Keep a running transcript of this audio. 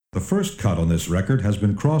The first cut on this record has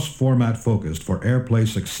been cross-format focused for airplay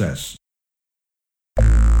success.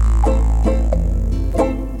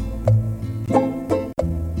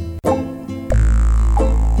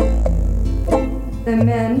 The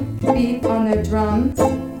men beat on their drums.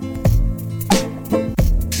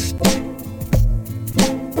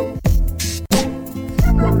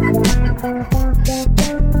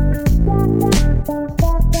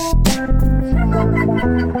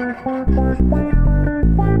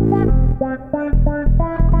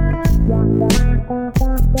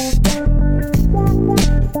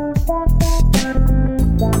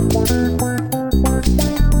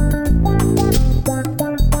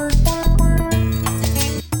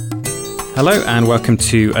 Hello and welcome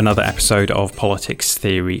to another episode of Politics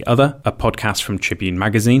Theory Other, a podcast from Tribune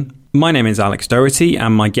Magazine. My name is Alex Doherty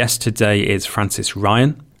and my guest today is Francis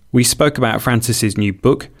Ryan. We spoke about Francis's new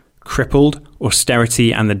book, Crippled: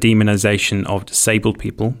 Austerity and the Demonisation of Disabled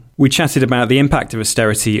People. We chatted about the impact of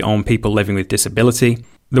austerity on people living with disability,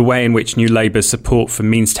 the way in which New Labour's support for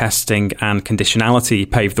means testing and conditionality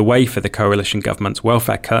paved the way for the coalition government's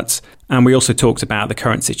welfare cuts, and we also talked about the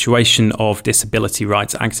current situation of disability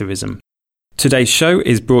rights activism. Today's show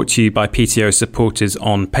is brought to you by PTO supporters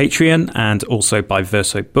on Patreon and also by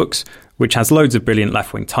Verso Books, which has loads of brilliant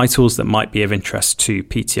left-wing titles that might be of interest to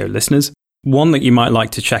PTO listeners. One that you might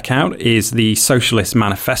like to check out is The Socialist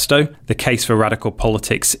Manifesto, The Case for Radical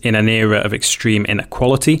Politics in an Era of Extreme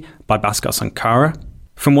Inequality by Bhaskar Sankara.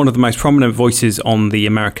 From one of the most prominent voices on the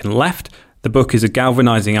American left, the book is a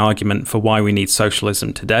galvanizing argument for why we need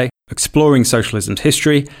socialism today, exploring socialism's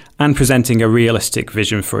history and presenting a realistic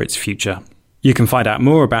vision for its future. You can find out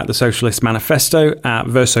more about the Socialist Manifesto at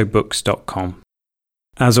versobooks.com.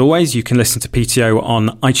 As always, you can listen to PTO on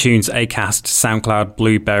iTunes, Acast, SoundCloud,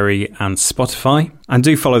 Blueberry and Spotify. And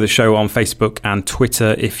do follow the show on Facebook and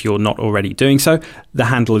Twitter if you're not already doing so. The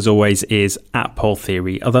handle, as always, is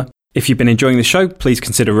 @PolTheoryOther. If you've been enjoying the show, please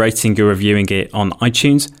consider rating or reviewing it on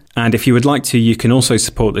iTunes. And if you would like to, you can also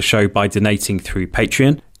support the show by donating through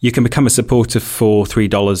Patreon. You can become a supporter for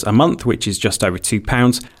 $3 a month, which is just over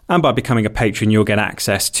 £2. And by becoming a patron, you'll get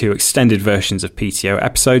access to extended versions of PTO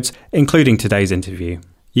episodes, including today's interview.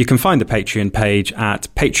 You can find the Patreon page at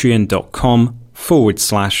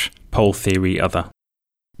patreon.com/PolTheoryOther.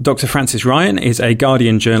 Dr. Francis Ryan is a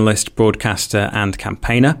Guardian journalist, broadcaster and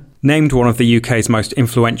campaigner. Named one of the UK's most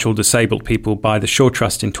influential disabled people by the Shaw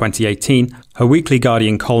Trust in 2018, her weekly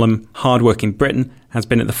Guardian column, Hardworking Britain, has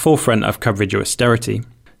been at the forefront of coverage of austerity.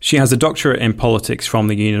 She has a doctorate in politics from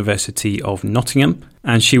the University of Nottingham,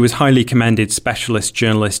 and she was highly commended Specialist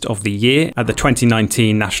Journalist of the Year at the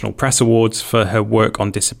 2019 National Press Awards for her work on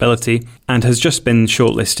disability, and has just been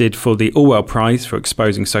shortlisted for the Orwell Prize for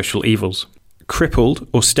exposing social evils. Crippled: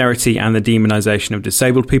 Austerity and the Demonisation of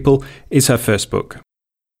Disabled People is her first book.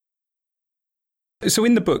 So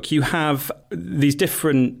in the book, you have these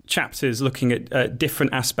different chapters looking at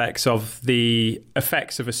different aspects of the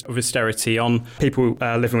effects of austerity on people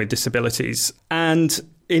living with disabilities. And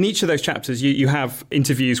in each of those chapters, you have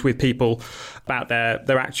interviews with people about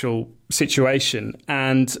their actual situation.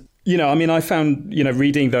 And, I found,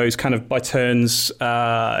 reading those kind of by turns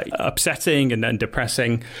upsetting and then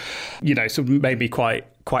depressing, sort of made me quite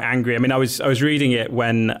angry. I was reading it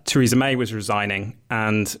when Theresa May was resigning,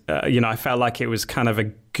 and I felt like it was kind of a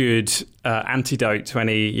good antidote to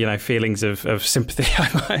any feelings of sympathy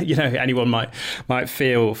anyone might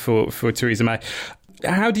feel for Theresa May.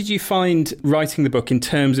 How did you find writing the book in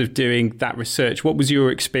terms of doing that research? What was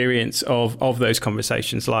your experience of those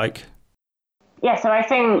conversations like? Yeah, so I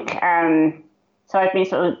think so I've been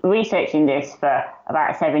sort of researching this for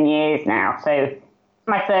about 7 years now. So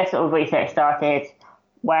my first sort of research started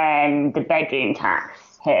when the bedroom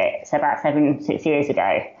tax hit, so about 6 years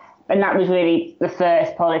ago. And that was really the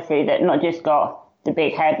first policy that not just got the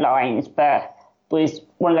big headlines, but was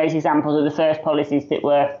one of those examples of the first policies that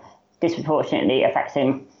were disproportionately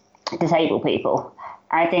affecting disabled people.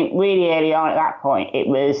 I think really early on at that point, it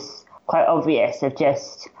was quite obvious of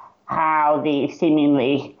just how the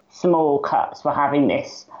seemingly small cuts were having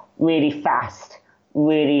this really fast,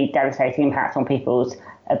 really devastating impact on people's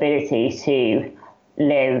ability to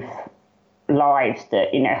live lives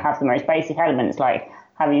that, have the most basic elements like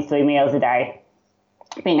having 3 meals a day,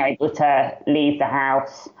 being able to leave the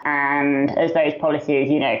house. And as those policies,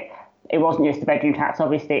 it wasn't just the bedroom tax,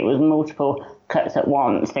 obviously, it was multiple cuts at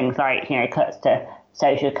once, things like, cuts to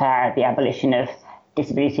social care, the abolition of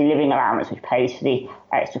disability living allowance, which pays for the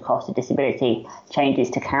extra cost of disability, changes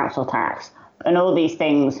to council tax, and all these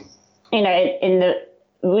things,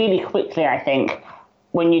 really quickly, I think,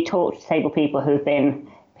 when you talk to disabled people who've been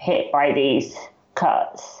hit by these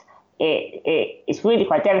cuts, it's really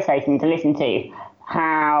quite devastating to listen to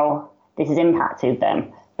how this has impacted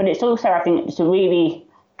them. But it's also, I think, just a really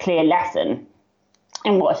clear lesson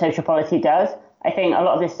in what social policy does. I think a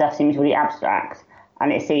lot of this stuff seems really abstract,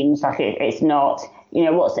 and it seems like it's not,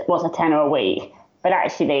 what's a tenner a week? But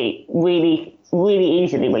actually, really, really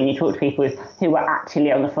easily, when you talk to people who are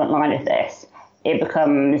actually on the front line of this, it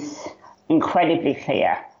becomes incredibly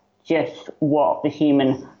clear just what the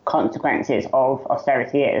human consequences of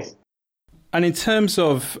austerity is. And in terms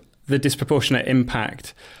of the disproportionate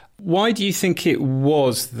impact, why do you think it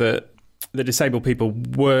was that the disabled people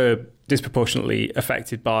were disproportionately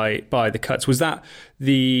affected by the cuts? Was that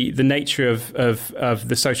the nature of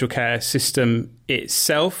the social care system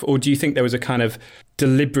itself, or do you think there was a kind of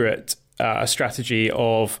deliberate strategy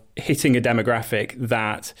of hitting a demographic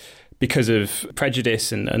that, because of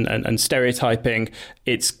prejudice and stereotyping,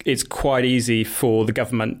 it's quite easy for the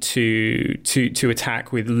government to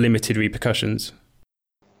attack with limited repercussions?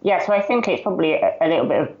 Yeah, so I think it's probably a little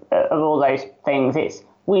bit of all those things.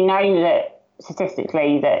 We know that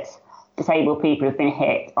statistically that disabled people have been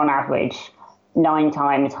hit on average 9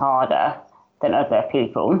 times harder than other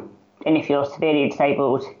people. And if you're severely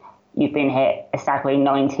disabled, you've been hit a staggering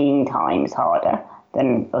 19 times harder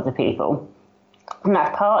than other people. And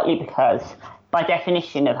that's partly because, by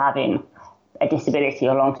definition of having a disability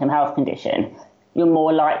or long-term health condition, you're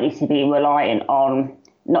more likely to be reliant on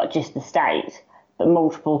not just the state, but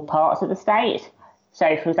multiple parts of the state.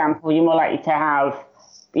 So, for example, you're more likely to have,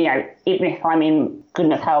 even if I'm in good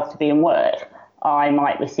enough health to be in work, I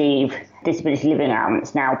might receive disability living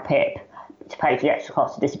allowance, now PIP, to pay for the extra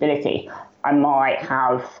cost of disability. I might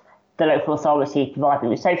have the local authority provide me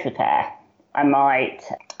with social care. I might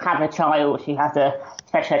have a child who has a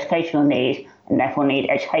special educational need and therefore need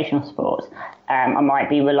educational support. I might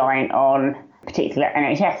be reliant on particular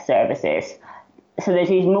NHS services. So there's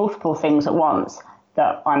these multiple things at once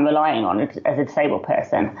that I'm relying on as a disabled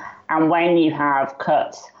person. And when you have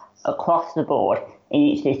cuts across the board in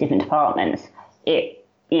each of these different departments, it,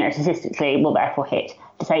 statistically will therefore hit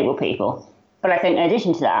disabled people. But I think in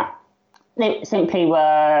addition to that, they simply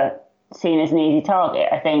were seen as an easy target.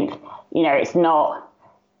 I think, it's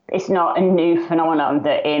not a new phenomenon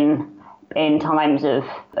that in times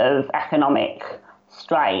of economic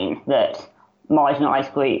strain that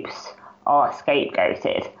marginalised groups are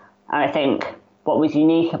scapegoated. And I think what was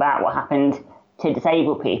unique about what happened to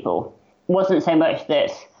disabled people wasn't so much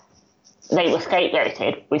that they were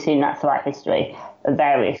scapegoated, we've seen that throughout history of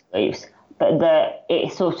various groups, but that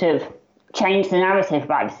it sort of changed the narrative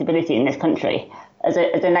about disability in this country. As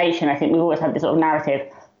a nation, I think we've always had this sort of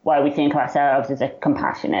narrative where we think of ourselves as a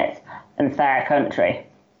compassionate and fair country.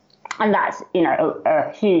 And that's,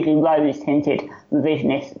 a hugely rose-tinted,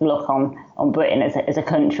 revisionist look on Britain as a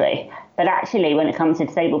country. But actually, when it comes to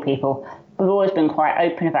disabled people, we've always been quite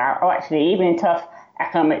open about, even in tough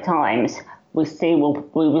economic times, we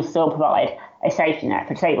will still provide a safety net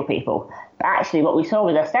for disabled people. But actually, what we saw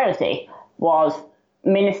with austerity was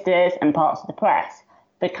ministers and parts of the press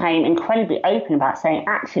became incredibly open about saying,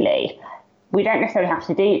 actually, we don't necessarily have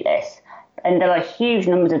to do this. And there are huge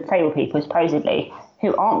numbers of disabled people, supposedly,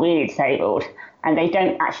 who aren't really disabled, and they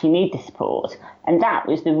don't actually need the support. And that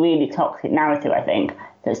was the really toxic narrative, I think,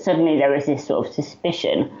 that suddenly there was this sort of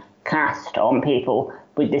suspicion cast on people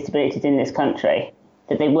with disabilities in this country,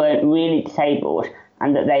 that they weren't really disabled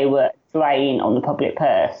and that they were a drain on the public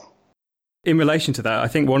purse. In relation to that, I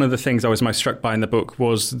think one of the things I was most struck by in the book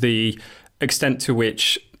was the extent to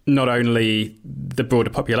which not only the broader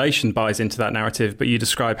population buys into that narrative, but you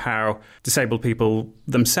describe how disabled people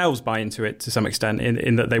themselves buy into it to some extent,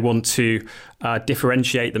 in that they want to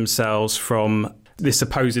differentiate themselves from this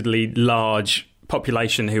supposedly large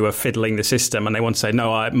population who are fiddling the system, and they want to say,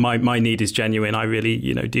 no, my need is genuine, I really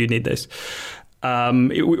do need this.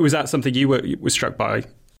 Was that something you were struck by?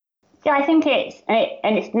 Yeah, I think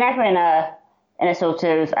it's never in a sort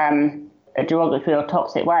of a derogatory or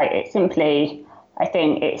toxic way. It's simply, I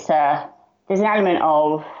think there's an element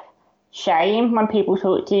of shame when people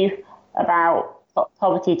talk to you about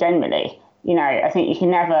poverty generally. I think you can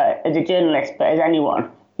never, as a journalist, but as anyone,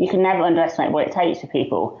 you can never underestimate what it takes for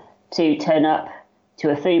people to turn up to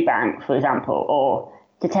a food bank, for example, or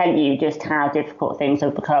to tell you just how difficult things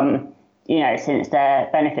have become, since their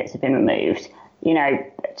benefits have been removed.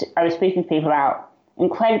 I was speaking to people about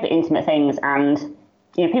incredibly intimate things, and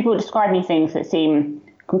people were describing things that seem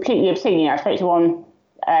completely obscene. I spoke to one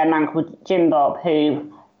man called Jim Bob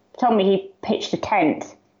who told me he pitched a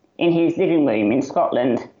tent in his living room in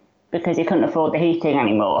Scotland because he couldn't afford the heating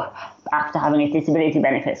anymore after having his disability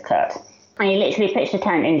benefits cut. And he literally pitched a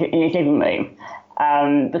tent in his living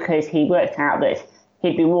room because he worked out that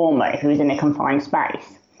he'd be warmer if he was in a confined space.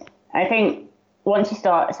 And I think once you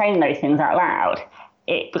start saying those things out loud,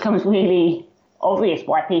 it becomes really obvious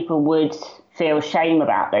why people would feel shame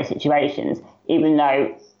about those situations, even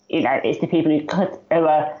though, it's the people who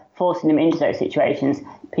are forcing them into those situations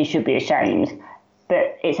who should be ashamed.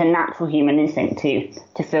 But it's a natural human instinct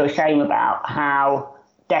to feel shame about how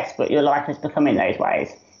desperate your life has become in those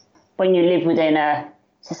ways. When you live within a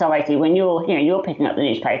society, when you're picking up the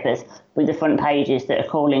newspapers with the front pages that are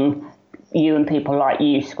calling you and people like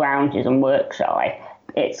you scroungers and work shy,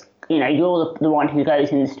 it's, you're the one who goes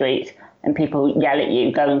in the streets and people yell at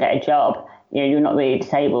you, go and get a job, you're not really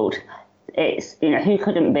disabled. It's, who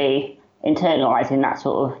couldn't be internalising that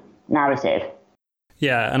sort of narrative?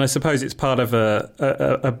 Yeah, and I suppose it's part of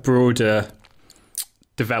a broader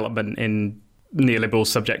development in neoliberal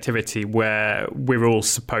subjectivity where we're all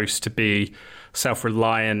supposed to be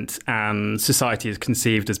self-reliant and society is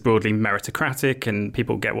conceived as broadly meritocratic and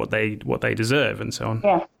people get what they deserve and so on.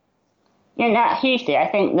 Yeah, hugely. I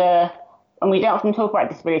think and we don't often talk about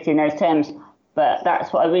disability in those terms, but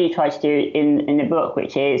that's what I really try to do in the book,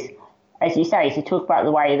 which is, as you say, to talk about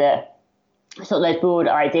the way that sort of those broad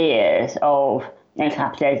ideas of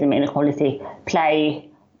capitalism, inequality play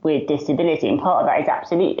with disability. And part of that is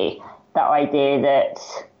absolutely that idea that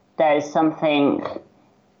there's something,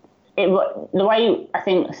 the way I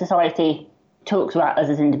think society talks about us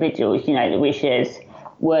as individuals, that we should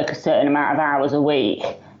work a certain amount of hours a week,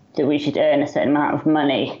 that we should earn a certain amount of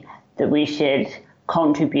money, that we should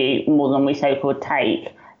contribute more than we so-called take.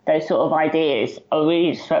 Those sort of ideas are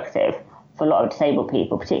really destructive for a lot of disabled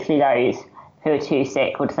people, particularly those who are too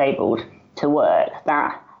sick or disabled to work.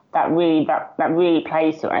 That really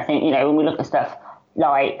plays to it. I think, when we look at stuff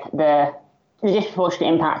like the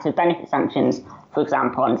disproportionate impact of benefit sanctions, for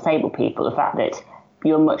example, on disabled people, the fact that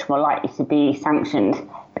you're much more likely to be sanctioned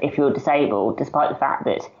if you're disabled, despite the fact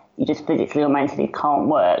that you just physically or mentally can't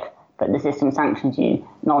work, but the system sanctions you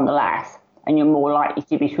nonetheless, and you're more likely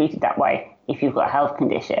to be treated that way if you've got a health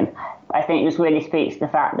condition. I think it just really speaks to the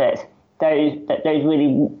fact that those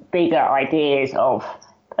really bigger ideas of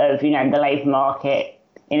the labour market,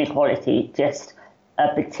 inequality, just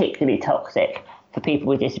are particularly toxic for people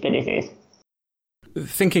with disabilities.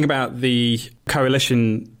 Thinking about the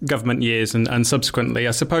coalition government years and subsequently,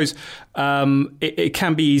 I suppose it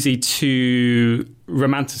can be easy to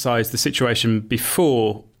romanticise the situation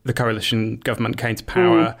before the coalition government came to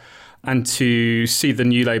power and to see the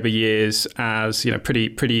New Labour years as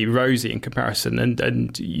pretty rosy in comparison.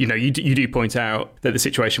 And you do point out that the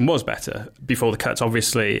situation was better before the cuts,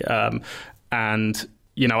 obviously, and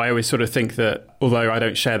I always sort of think that, although I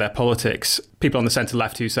don't share their politics, people on the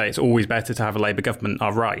centre-left who say it's always better to have a Labour government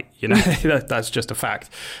are right. That's just a fact,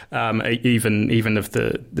 even of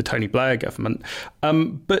the Tony Blair government.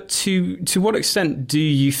 But to what extent do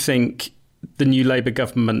you think the new Labour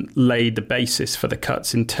government laid the basis for the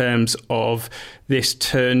cuts in terms of this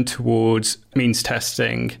turn towards means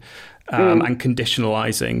testing and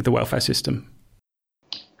conditionalising the welfare system?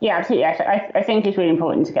 Yeah, absolutely. I think it's really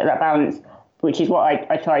important to get that balance, which is what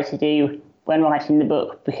I try to do when writing the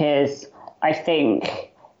book, because I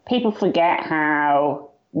think people forget how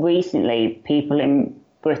recently people in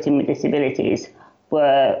Britain with disabilities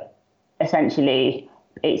were essentially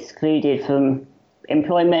excluded from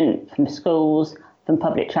employment, from schools, from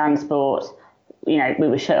public transport. We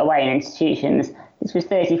were shut away in institutions. This was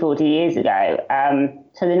 30, 40 years ago.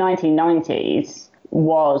 So the 1990s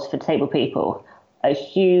was, for disabled people, a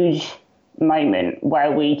huge moment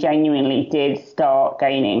where we genuinely did start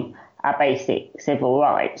gaining our basic civil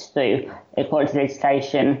rights through equality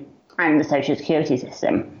legislation and the social security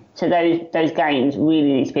system. So those gains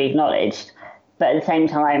really need to be acknowledged. But at the same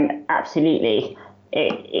time, absolutely,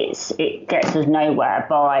 it gets us nowhere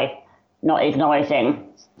by not acknowledging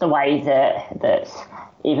the way that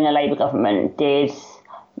even a Labour government did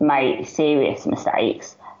make serious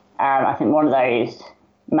mistakes. I think one of those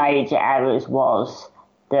major errors was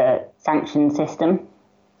the sanction system.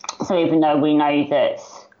 So even though we know that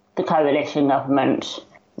the coalition government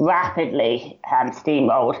rapidly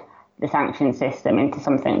steamrolled the sanction system into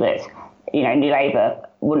something that New Labour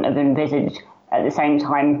wouldn't have envisaged, at the same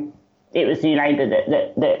time it was New Labour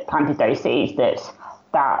that planted those seeds,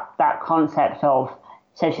 that concept of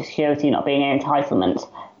social security not being an entitlement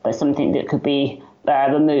but something that could be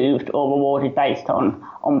removed or rewarded based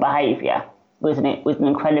on behaviour was an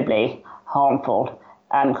incredibly harmful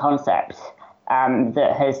concept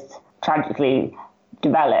that has tragically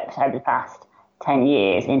developed over the past 10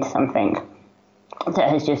 years into something that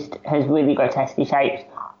has really grotesquely shaped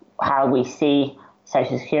how we see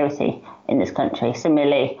social security in this country.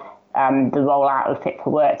 Similarly, the rollout of Fit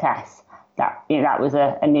for Work tests that was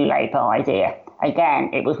a New Labour idea. Again,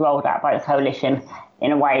 it was rolled out by the coalition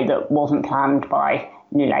in a way that wasn't planned by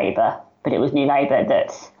New Labour, but it was New Labour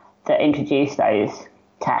that introduced those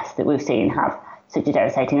tests that we've seen have such a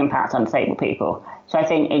devastating impact on disabled people. So I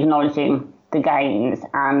think acknowledging the gains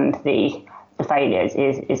and the failures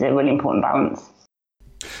is a really important balance.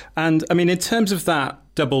 And I mean, in terms of that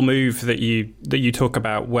double move that you talk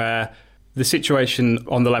about, where the situation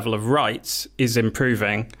on the level of rights is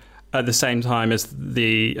improving at the same time as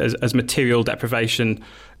as material deprivation,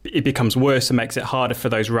 it becomes worse and makes it harder for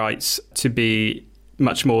those rights to be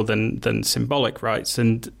much more than symbolic rights.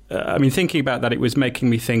 And I mean, thinking about that, it was making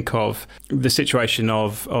me think of the situation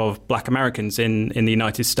of Black Americans in the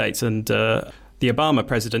United States and the Obama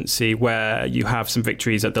presidency, where you have some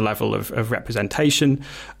victories at the level of representation,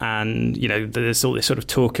 and there's all this sort of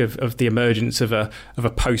talk of the emergence of a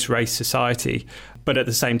post-race society, but at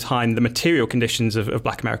the same time the material conditions of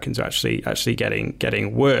Black Americans are actually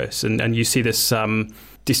getting worse, and you see this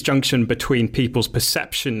disjunction between people's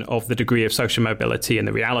perception of the degree of social mobility and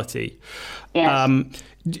the reality. Yes.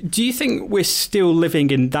 Do you think we're still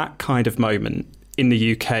living in that kind of moment in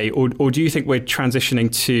the UK, or do you think we're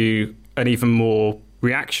transitioning to an even more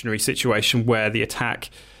reactionary situation where the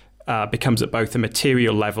attack becomes at both the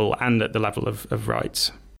material level and at the level of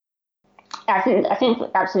rights? I think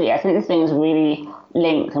absolutely. I think this thing's really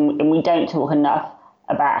linked, and we don't talk enough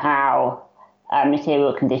about how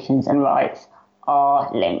material conditions and rights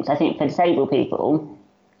are linked. I think for disabled people,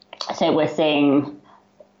 so we're seeing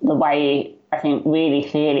the way, I think, really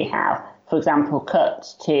clearly how, for example,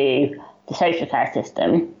 cuts to the social care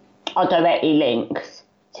system are directly linked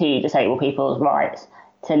to disabled people's rights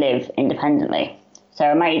to live independently. So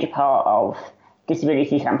a major part of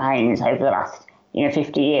disability campaigns over the last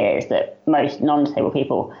 50 years that most non-disabled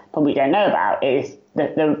people probably don't know about is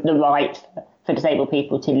the right for disabled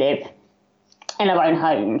people to live in their own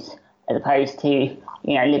homes, as opposed to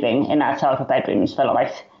living in our childhood bedrooms for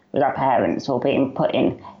life with our parents, or being put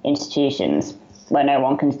in institutions where no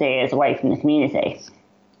one can steer us away from the community.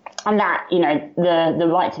 And that, the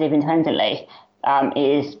right to live independently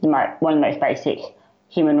is one of the most basic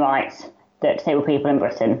human rights that disabled people in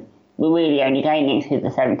Britain were really only gaining through the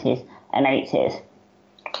 70s and 80s.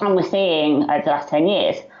 And we're seeing over the last 10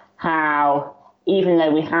 years how, even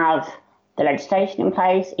though we have the legislation in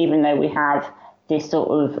place, even though we have this sort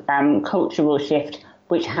of cultural shift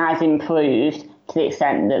which has improved to the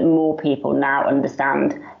extent that more people now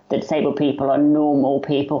understand that disabled people are normal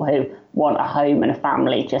people who want a home and a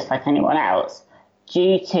family just like anyone else,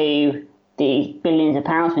 due to the billions of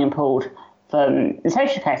pounds being pulled from the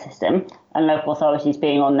social care system and local authorities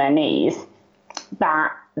being on their knees,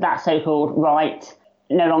 that so-called right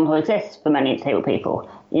no longer exists for many disabled people.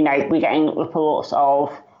 We're getting reports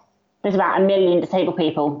of there's about 1 million disabled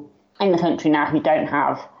people in the country now who don't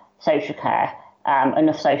have social care,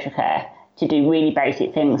 enough social care to do really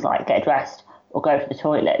basic things like get dressed or go to the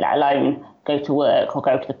toilet, let alone go to work or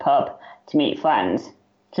go to the pub to meet friends.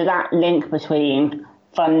 So that link between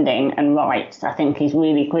funding and rights, I think, is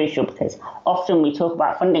really crucial, because often we talk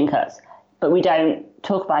about funding cuts, but we don't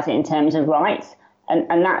talk about it in terms of rights.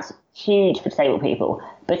 And that's huge for disabled people,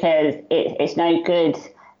 because it's no good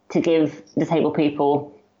to give disabled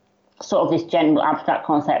people sort of this general abstract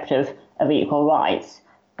concept of equal rights,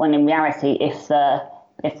 when in reality, if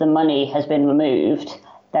the money has been removed,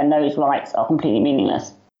 then those rights are completely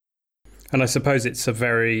meaningless. And I suppose it's a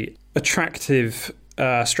very attractive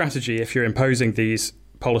strategy if you're imposing these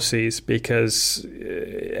policies, because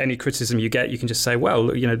any criticism you get, you can just say, well,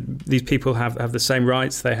 these people have the same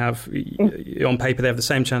rights. They have, on paper, they have the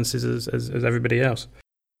same chances as everybody else.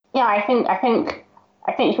 Yeah, I think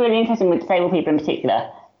it's really interesting with disabled people in particular,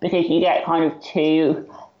 because you get kind of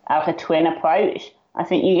a twin approach. I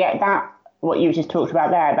think you get that, what you just talked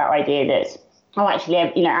about there, that idea that,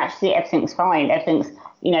 actually everything's fine. Everything's,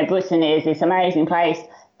 Britain is this amazing place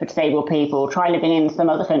for disabled people. Try living in some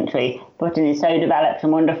other country. Britain is so developed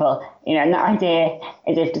and wonderful. And that idea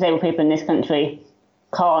is, if disabled people in this country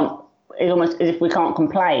it's almost as if we can't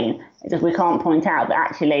complain, as if we can't point out that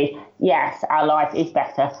actually, yes, our life is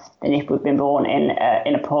better than if we've been born in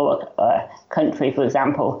a poorer country, for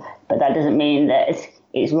example. But that doesn't mean that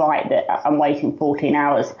it's right that I'm waiting 14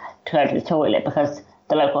 hours to go to the toilet because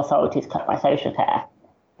the local authorities cut my social care.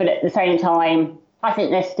 But at the same time, I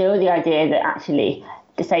think there's still the idea that actually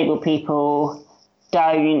disabled people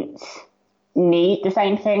don't need the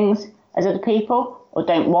same things as other people, or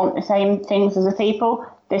don't want the same things as other people.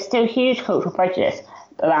 There's still huge cultural prejudice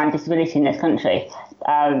around disability in this country.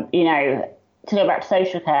 To go back to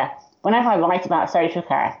social care, whenever I write about social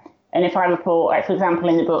care, and if I report, like for example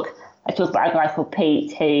in the book, I talk about a guy called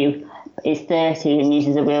Pete who is 30 and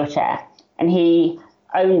uses a wheelchair. And he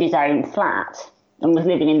owned his own flat and was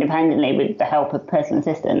living independently with the help of personal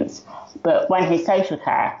assistants. But when his social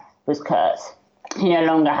care was cut, he no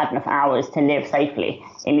longer had enough hours to live safely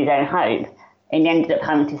in his own home. And he ended up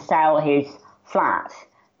having to sell his flat,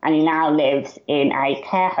 and he now lives in a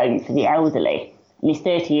care home for the elderly. And he's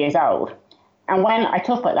 30 years old. And when I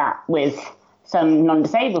talk about that with some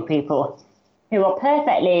non-disabled people who are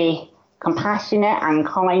perfectly compassionate and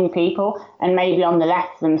kind people and maybe on the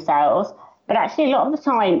left themselves, but actually a lot of the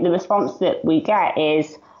time the response that we get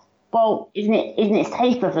is, well, isn't it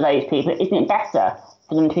safer for those people? Isn't it better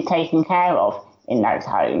for them to be taken care of in those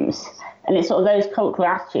homes? And it's sort of those cultural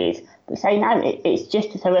attitudes that say, no, it's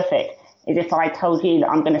just as horrific as if I told you that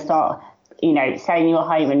I'm going to start, selling your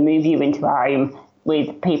home and move you into a home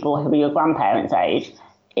with people who are your grandparents' age.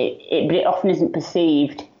 But it often isn't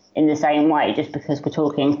perceived in the same way just because we're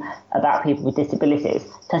talking about people with disabilities.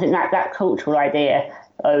 So I think that cultural idea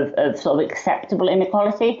of sort of acceptable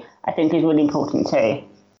inequality, I think, is really important too.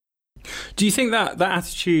 Do you think that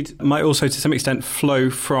attitude might also to some extent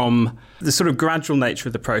flow from the sort of gradual nature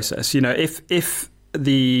of the process? If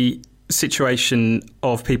the situation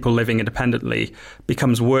of people living independently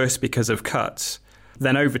becomes worse because of cuts,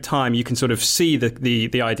 then over time you can sort of see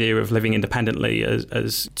the idea of living independently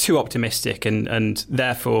as too optimistic and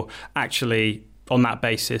therefore actually on that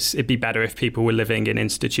basis it'd be better if people were living in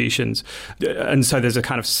institutions. And so there's a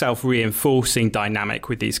kind of self-reinforcing dynamic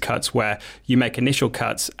with these cuts where you make initial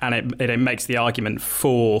cuts and it makes the argument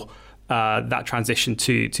for that transition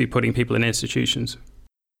to putting people in institutions.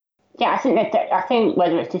 Yeah, I think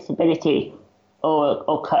whether it's disability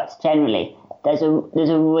or cuts generally, there's a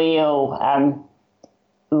real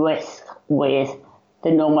risk with the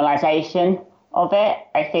normalisation of it.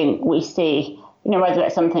 I think we see, whether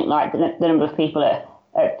it's something like the number of people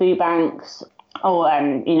at food banks or,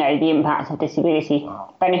 the impact of disability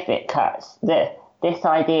benefit cuts, this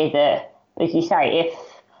idea that, as you say,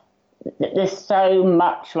 if there's so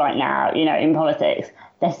much right now, in politics,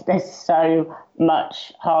 there's so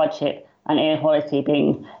much hardship and inequality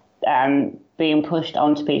being pushed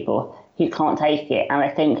onto people who can't take it. And I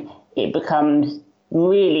think it becomes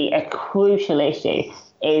really a crucial issue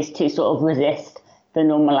is to sort of resist the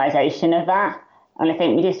normalisation of that. And I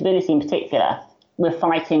think with disability in particular, we're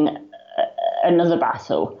fighting another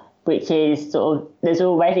battle, which is sort of, there's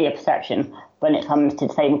already a perception when it comes to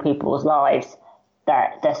disabled people's lives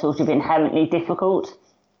that they're sort of inherently difficult,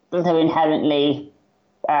 that they're inherently,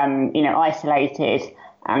 isolated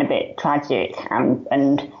and a bit tragic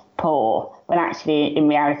and poor, when actually in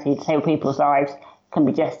reality disabled people's lives can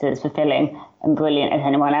be just as fulfilling and brilliant as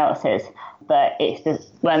anyone else's. But it's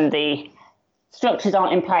just when the structures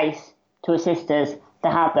aren't in place to assist us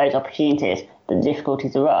to have those opportunities that the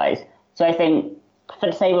difficulties arise. So I think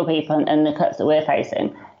for disabled people and the cuts that we're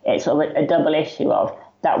facing, it's sort of a double issue of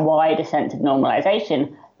that wider sense of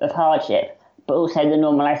normalisation of hardship, but also the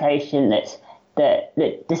normalisation that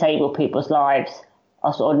disabled people's lives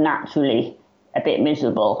are sort of naturally a bit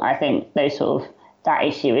miserable. I think that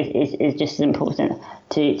issue is just as important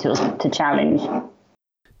to challenge.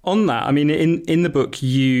 On that, I mean, in the book,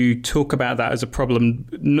 you talk about that as a problem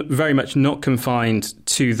very much not confined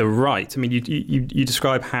to the right. I mean, you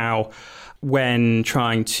describe how when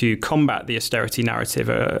trying to combat the austerity narrative,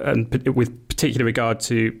 and with particular regard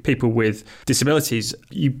to people with disabilities,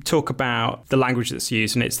 you talk about the language that's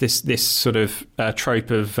used, and it's this sort of trope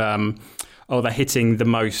of, they're hitting the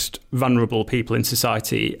most vulnerable people in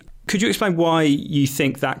society. Could you explain why you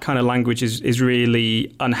think that kind of language is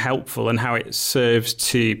really unhelpful and how it serves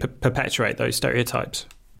to perpetuate those stereotypes?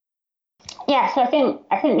 Yeah, so I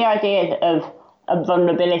think the idea of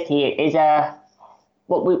vulnerability is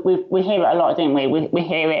we hear it a lot, don't we? We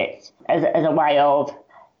hear it as a way of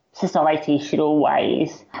society should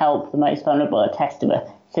always help the most vulnerable. A test of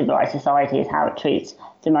a civilised society is how it treats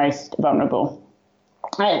the most vulnerable.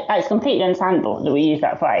 And it's completely understandable that we use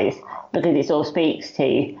that phrase because it sort of speaks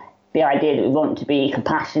to the idea that we want to be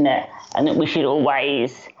compassionate and that we should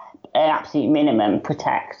always, at an absolute minimum,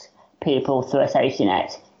 protect people through a safety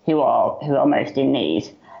net who are most in need.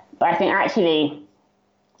 But I think actually,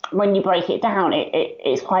 when you break it down,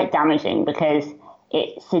 it's quite damaging because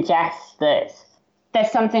it suggests that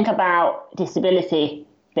there's something about disability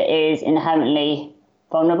that is inherently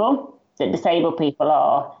vulnerable, that disabled people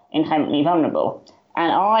are inherently vulnerable.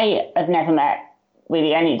 And I have never met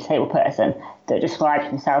really any disabled person that describes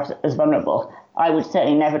themselves as vulnerable. I would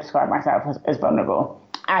certainly never describe myself as vulnerable.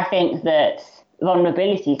 I think that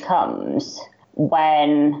vulnerability comes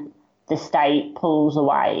when the state pulls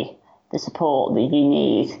away the support that you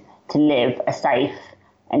need to live a safe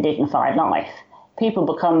and dignified life. people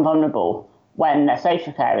become vulnerable when their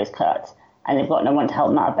social care is cut and they've got no one to help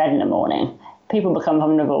them out of bed in the morning. People become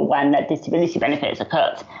vulnerable when their disability benefits are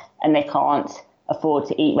cut and they can't afford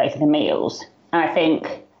to eat regular meals. And I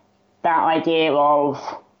think that idea of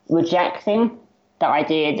rejecting the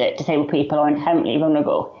idea that disabled people are inherently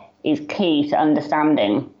vulnerable is key to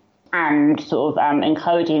understanding and sort of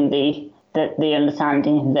encouraging the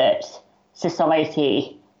understanding that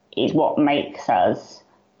society is what makes us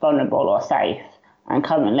vulnerable or safe. And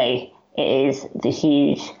currently it is the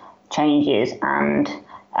huge changes and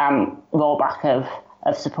rollback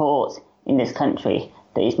of support in this country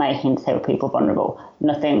that is making disabled people vulnerable.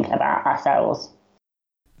 Nothing about ourselves.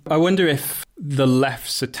 I wonder if the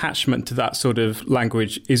left's attachment to that sort of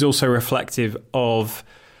language is also reflective of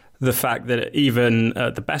the fact that even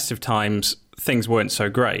at the best of times, things weren't so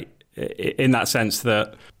great. In that sense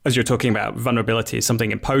that, as you're talking about, vulnerability is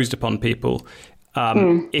something imposed upon people.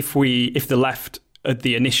 If the left at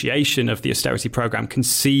the initiation of the austerity programme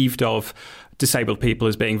conceived of disabled people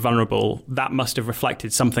as being vulnerable, that must have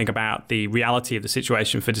reflected something about the reality of the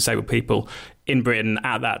situation for disabled people in Britain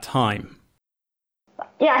at that time.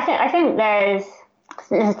 Yeah, I think there's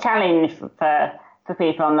a challenge for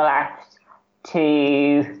people on the left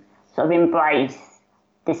to sort of embrace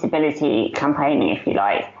disability campaigning, if you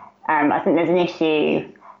like. I think there's an issue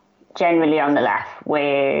generally on the left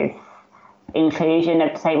with inclusion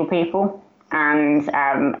of disabled people and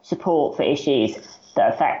support for issues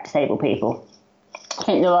that affect disabled people. I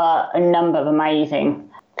think there are a number of amazing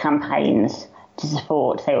campaigns to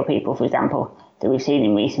support disabled people, for example, that we've seen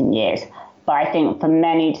in recent years. But I think for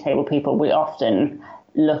many disabled people, we often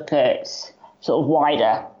look at sort of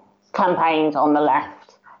wider campaigns on the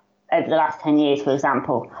left over the last 10 years, for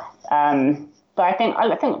example. But I think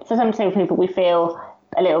for some disabled people, we feel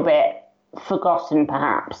a little bit forgotten,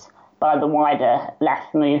 perhaps, by the wider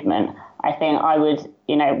left movement. I think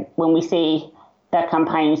when we see the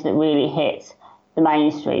campaigns that really hit the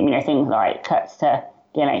mainstream, things like cuts to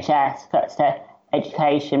the NHS, cuts to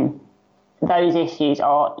education, those issues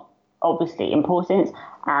are obviously important,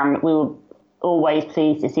 and we were always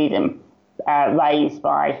pleased to see them raised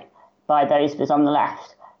by those of us on the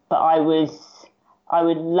left. But I would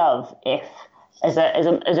love if, as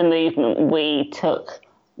a movement, we took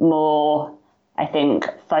more, I think,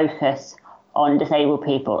 focus on disabled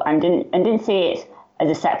people and didn't see it as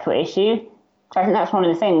a separate issue. I think that's one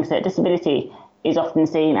of the things, that disability is often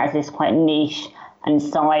seen as this quite niche and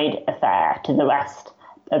side affair to the rest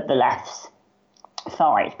of the left's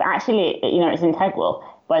fight. But actually, it's integral,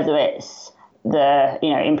 whether it's the,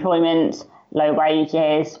 employment, low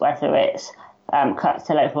wages, whether it's cuts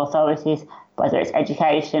to local authorities, whether it's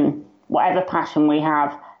education, whatever passion we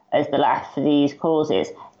have as the left for these causes,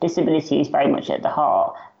 disability is very much at the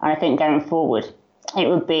heart. And I think going forward, it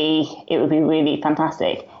would be really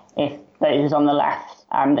fantastic if those on the left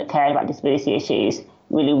that cared about disability issues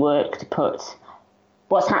really work to put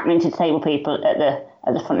what's happening to disabled people at the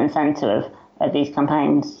front and centre of these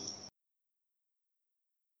campaigns.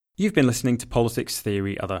 You've been listening to Politics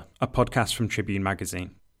Theory Other, a podcast from Tribune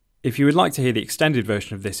Magazine. If you would like to hear the extended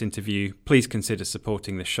version of this interview, please consider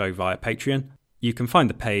supporting the show via Patreon. You can find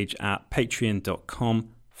the page at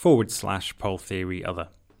patreon.com/poltheoryother.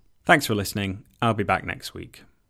 Thanks for listening. I'll be back next week.